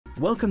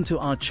Welcome to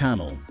our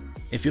channel.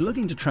 If you're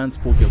looking to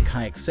transport your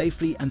kayak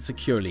safely and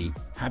securely,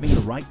 having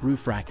the right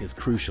roof rack is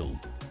crucial.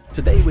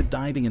 Today we're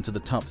diving into the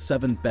top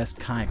 7 best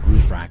kayak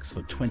roof racks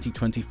for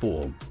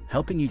 2024,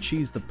 helping you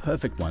choose the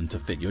perfect one to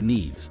fit your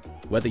needs,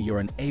 whether you're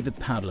an avid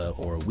paddler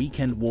or a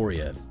weekend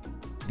warrior.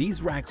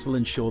 These racks will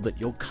ensure that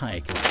your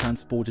kayak is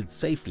transported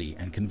safely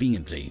and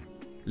conveniently.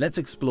 Let's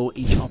explore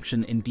each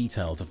option in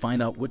detail to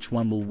find out which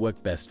one will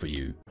work best for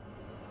you.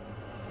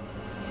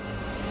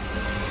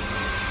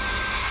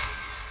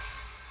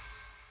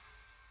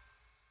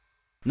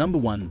 Number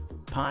 1.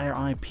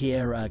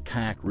 PIRIPA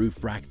Kayak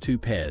Roof Rack 2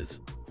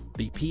 Pairs.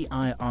 The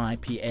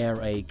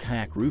PIRIPA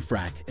Kayak Roof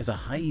Rack is a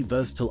highly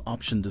versatile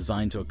option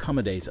designed to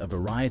accommodate a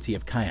variety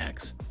of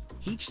kayaks.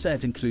 Each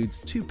set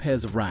includes 2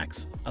 pairs of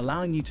racks,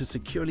 allowing you to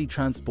securely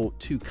transport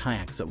 2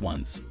 kayaks at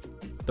once.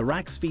 The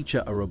racks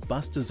feature a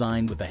robust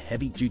design with a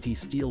heavy-duty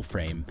steel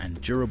frame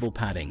and durable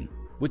padding,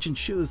 which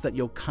ensures that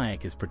your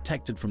kayak is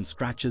protected from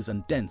scratches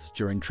and dents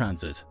during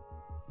transit.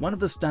 One of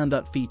the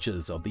standout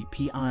features of the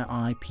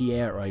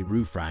PIRIPA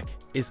roof rack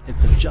is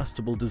its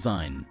adjustable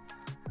design.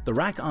 The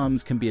rack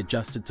arms can be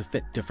adjusted to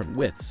fit different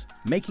widths,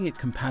 making it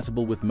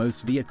compatible with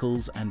most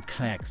vehicles and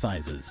kayak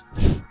sizes.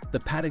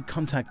 The padded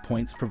contact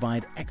points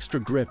provide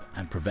extra grip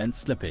and prevent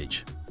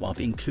slippage, while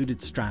the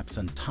included straps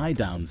and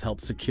tie-downs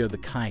help secure the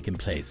kayak in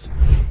place.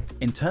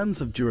 In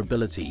terms of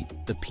durability,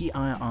 the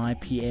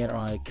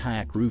PIRIPA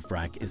kayak roof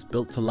rack is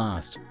built to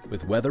last,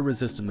 with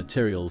weather-resistant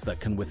materials that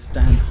can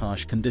withstand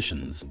harsh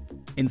conditions.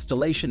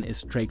 Installation is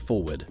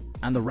straightforward,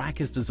 and the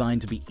rack is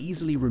designed to be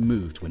easily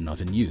removed when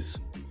not in use.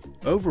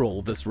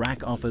 Overall, this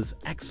rack offers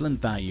excellent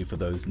value for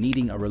those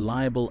needing a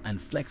reliable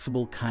and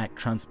flexible kayak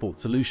transport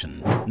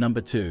solution. Number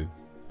 2.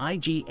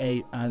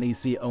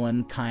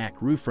 HIGHRAZON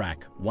Kayak Roof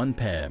Rack 1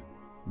 Pair.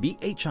 The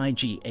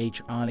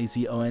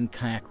HIGHRAZON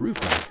Kayak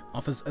Roof Rack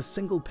offers a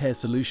single-pair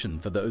solution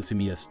for those who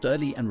need a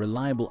sturdy and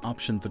reliable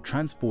option for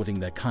transporting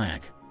their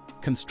kayak.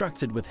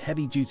 Constructed with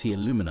heavy-duty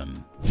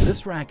aluminum,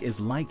 this rack is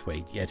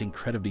lightweight yet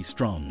incredibly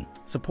strong,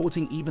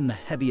 supporting even the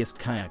heaviest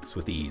kayaks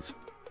with ease.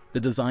 The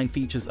design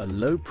features a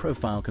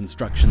low-profile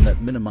construction that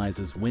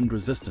minimizes wind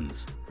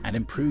resistance and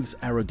improves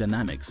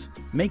aerodynamics,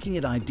 making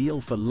it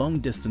ideal for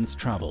long-distance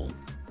travel.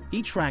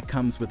 Each rack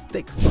comes with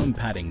thick foam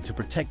padding to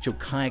protect your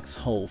kayak's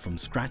hull from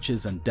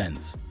scratches and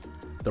dents.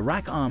 The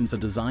rack arms are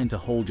designed to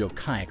hold your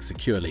kayak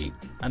securely,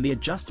 and the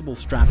adjustable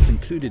straps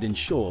included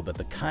ensure that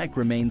the kayak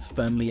remains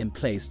firmly in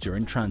place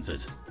during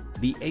transit.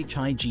 The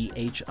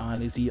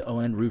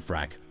HIGHRAZON roof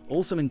rack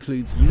also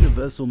includes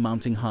universal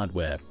mounting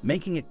hardware,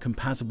 making it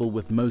compatible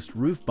with most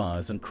roof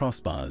bars and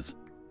crossbars.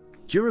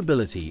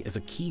 Durability is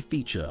a key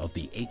feature of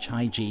the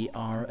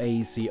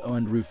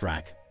HIGHRAZON roof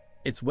rack.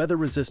 Its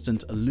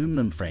weather-resistant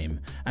aluminum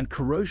frame and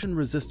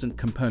corrosion-resistant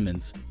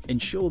components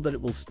ensure that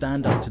it will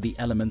stand up to the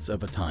elements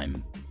over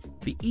time.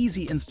 The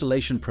easy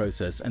installation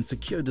process and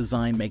secure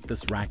design make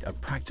this rack a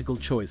practical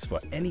choice for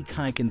any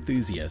kayak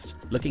enthusiast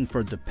looking for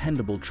a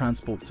dependable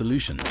transport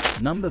solution.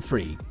 Number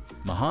 3.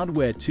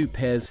 Mrhardware 2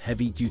 Pairs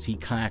Heavy-Duty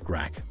Kayak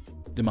Rack.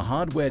 The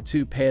Mrhardware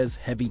 2 Pairs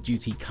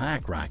Heavy-Duty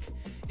Kayak Rack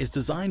is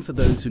designed for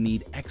those who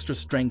need extra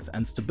strength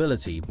and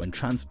stability when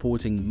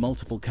transporting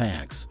multiple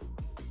kayaks.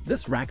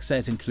 This rack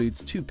set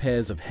includes 2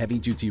 pairs of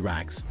heavy-duty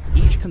racks,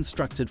 each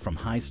constructed from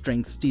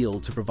high-strength steel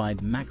to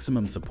provide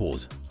maximum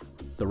support.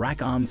 The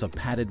rack arms are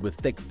padded with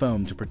thick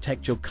foam to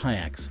protect your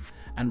kayaks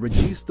and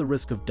reduce the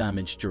risk of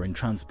damage during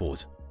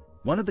transport.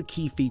 One of the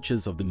key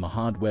features of the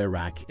Mrhardware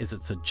rack is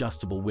its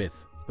adjustable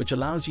width, which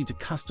allows you to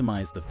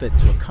customize the fit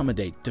to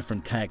accommodate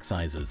different kayak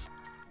sizes.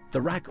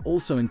 The rack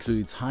also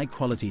includes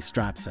high-quality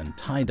straps and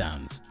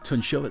tie-downs to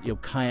ensure that your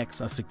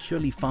kayaks are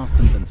securely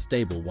fastened and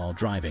stable while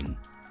driving.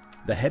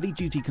 The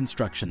heavy-duty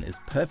construction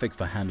is perfect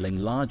for handling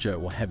larger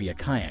or heavier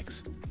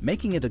kayaks,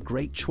 making it a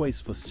great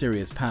choice for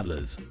serious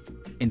paddlers.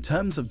 In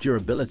terms of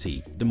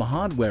durability, the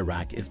Mrhardware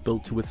rack is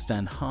built to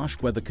withstand harsh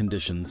weather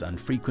conditions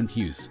and frequent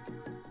use.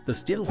 The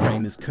steel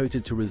frame is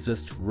coated to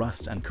resist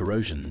rust and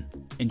corrosion,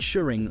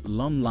 ensuring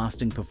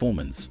long-lasting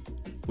performance.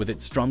 With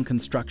its strong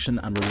construction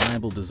and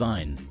reliable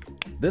design,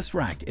 this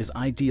rack is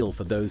ideal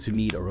for those who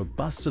need a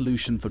robust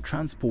solution for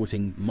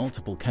transporting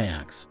multiple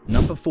kayaks.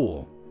 Number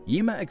 4.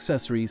 Yima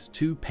Accessories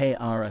 2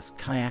 Pairs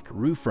Kayak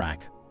Roof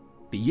Rack.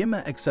 The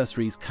Yima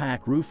Accessories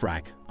Kayak Roof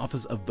Rack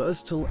offers a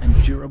versatile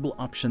and durable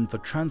option for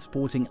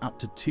transporting up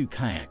to 2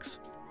 kayaks.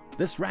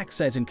 This rack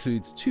set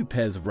includes 2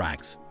 pairs of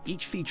racks,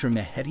 each featuring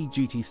a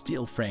heavy-duty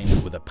steel frame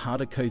with a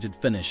powder-coated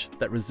finish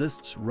that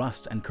resists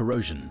rust and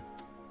corrosion.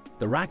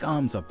 The rack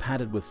arms are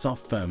padded with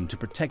soft foam to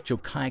protect your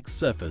kayak's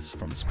surface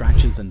from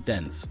scratches and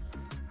dents.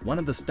 One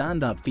of the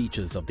standout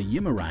features of the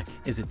Yima rack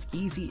is its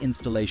easy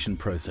installation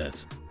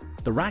process.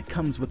 The rack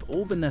comes with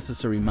all the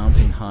necessary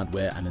mounting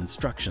hardware and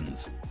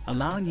instructions,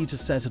 allowing you to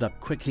set it up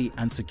quickly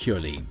and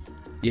securely.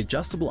 The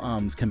adjustable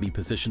arms can be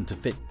positioned to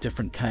fit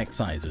different kayak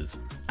sizes,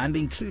 and the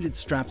included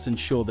straps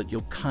ensure that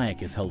your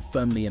kayak is held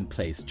firmly in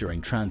place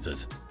during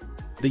transit.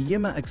 The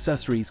Yima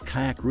Accessories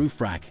Kayak Roof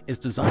Rack is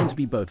designed to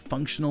be both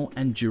functional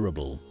and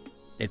durable.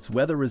 Its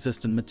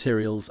weather-resistant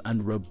materials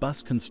and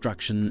robust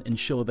construction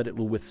ensure that it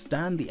will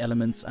withstand the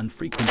elements and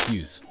frequent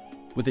use.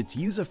 With its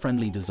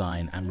user-friendly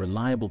design and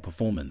reliable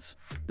performance,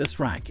 this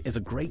rack is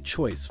a great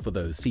choice for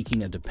those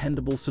seeking a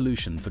dependable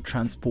solution for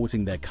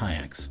transporting their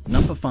kayaks.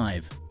 Number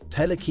 5.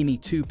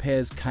 Taelakeni 2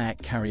 Pairs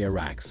Kayak Carrier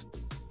Racks.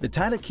 The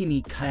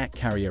Taelakeni Kayak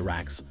Carrier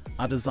Racks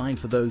are designed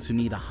for those who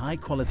need a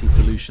high-quality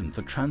solution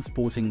for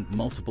transporting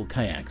multiple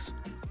kayaks.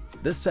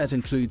 This set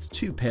includes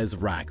 2 pairs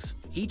of racks,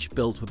 each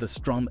built with a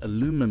strong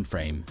aluminum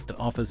frame that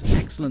offers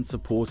excellent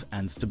support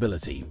and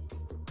stability.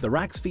 The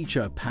racks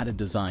feature a padded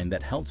design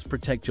that helps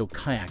protect your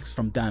kayaks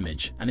from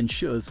damage and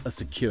ensures a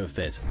secure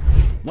fit.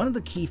 One of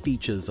the key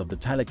features of the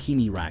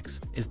Taelakeni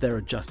racks is their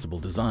adjustable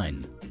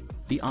design.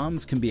 The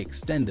arms can be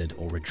extended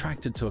or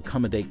retracted to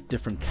accommodate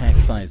different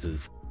kayak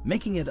sizes,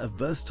 making it a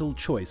versatile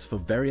choice for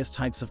various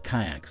types of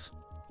kayaks.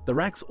 The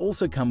racks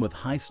also come with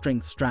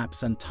high-strength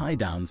straps and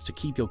tie-downs to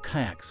keep your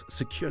kayaks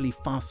securely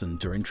fastened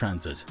during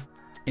transit.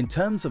 In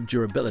terms of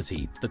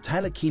durability, the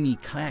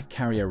Taelakeni kayak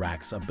carrier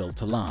racks are built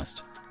to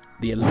last.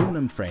 The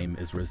aluminum frame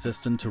is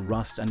resistant to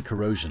rust and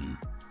corrosion,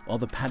 while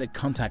the padded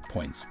contact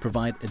points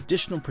provide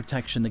additional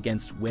protection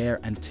against wear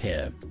and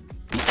tear.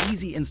 The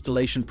easy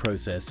installation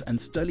process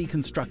and sturdy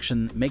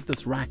construction make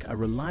this rack a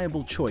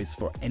reliable choice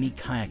for any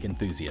kayak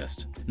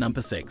enthusiast.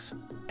 Number 6.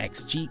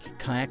 XGeek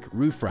Kayak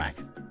Roof Rack.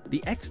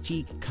 The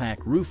XGeek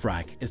Kayak Roof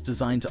Rack is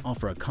designed to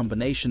offer a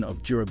combination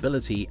of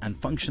durability and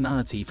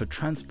functionality for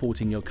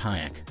transporting your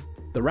kayak.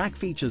 The rack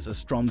features a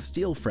strong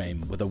steel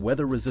frame with a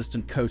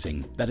weather-resistant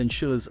coating that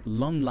ensures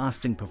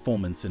long-lasting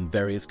performance in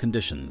various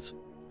conditions.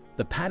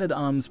 The padded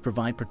arms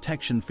provide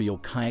protection for your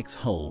kayak's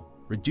hull,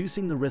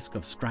 reducing the risk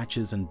of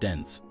scratches and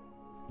dents.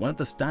 One of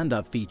the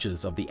standout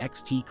features of the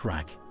XGeek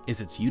rack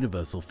is its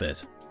universal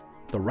fit.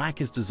 The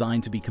rack is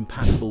designed to be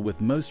compatible with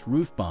most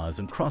roof bars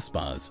and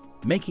crossbars,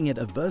 making it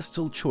a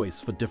versatile choice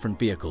for different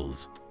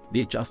vehicles.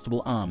 The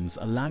adjustable arms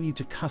allow you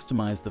to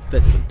customize the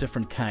fit for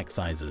different kayak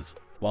sizes,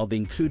 while the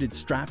included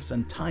straps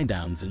and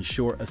tie-downs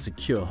ensure a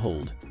secure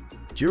hold.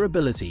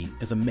 Durability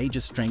is a major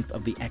strength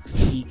of the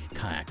XGeek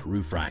Kayak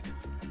Roof Rack.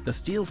 The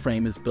steel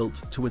frame is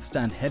built to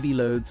withstand heavy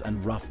loads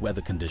and rough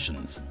weather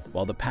conditions,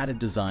 while the padded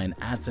design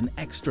adds an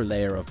extra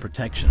layer of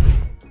protection.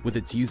 With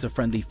its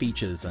user-friendly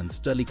features and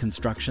sturdy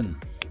construction,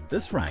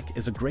 this rack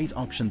is a great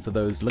option for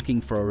those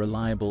looking for a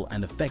reliable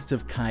and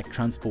effective kayak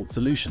transport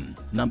solution.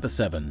 Number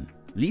 7.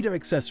 Leader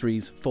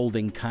Accessories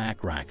Folding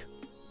Kayak Rack.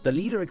 The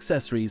Leader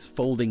Accessories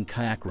Folding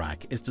Kayak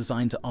Rack is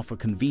designed to offer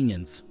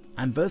convenience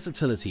and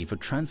versatility for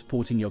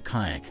transporting your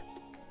kayak.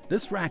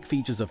 This rack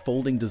features a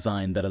folding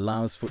design that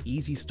allows for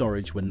easy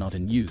storage when not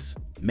in use,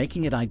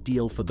 making it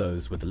ideal for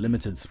those with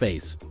limited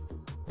space.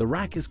 The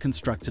rack is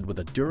constructed with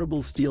a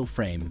durable steel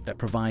frame that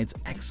provides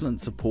excellent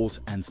support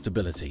and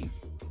stability.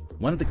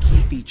 One of the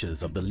key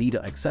features of the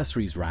Leader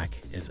Accessories rack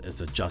is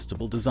its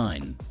adjustable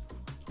design.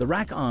 The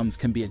rack arms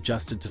can be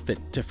adjusted to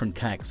fit different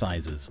kayak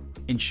sizes,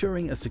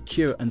 ensuring a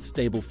secure and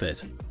stable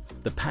fit.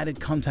 The padded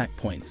contact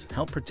points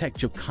help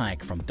protect your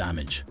kayak from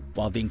damage,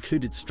 while the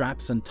included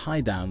straps and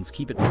tie-downs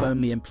keep it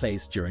firmly in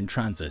place during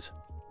transit.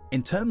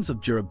 In terms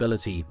of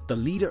durability, the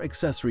Leader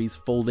Accessories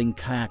Folding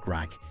Kayak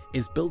Rack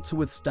is built to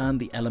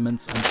withstand the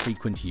elements and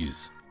frequent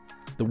use.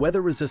 The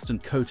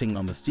weather-resistant coating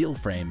on the steel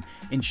frame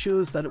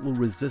ensures that it will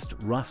resist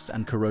rust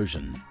and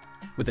corrosion.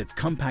 With its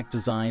compact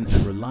design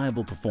and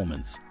reliable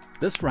performance,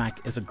 this rack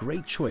is a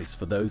great choice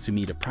for those who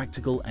need a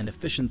practical and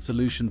efficient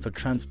solution for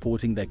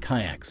transporting their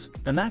kayaks.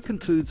 And that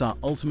concludes our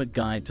ultimate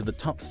guide to the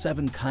top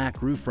 7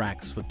 kayak roof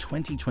racks for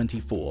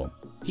 2024.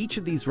 Each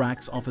of these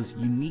racks offers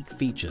unique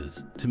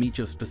features to meet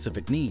your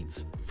specific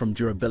needs, from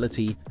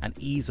durability and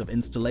ease of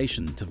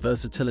installation to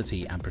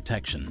versatility and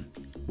protection.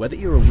 Whether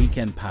you're a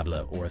weekend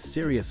paddler or a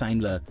serious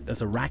angler,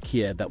 there's a rack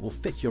here that will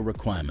fit your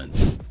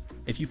requirements.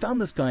 If you found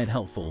this guide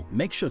helpful,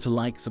 make sure to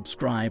like,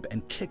 subscribe,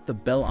 and click the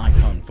bell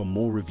icon for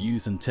more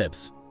reviews and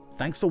tips.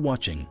 Thanks for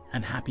watching,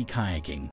 and happy kayaking!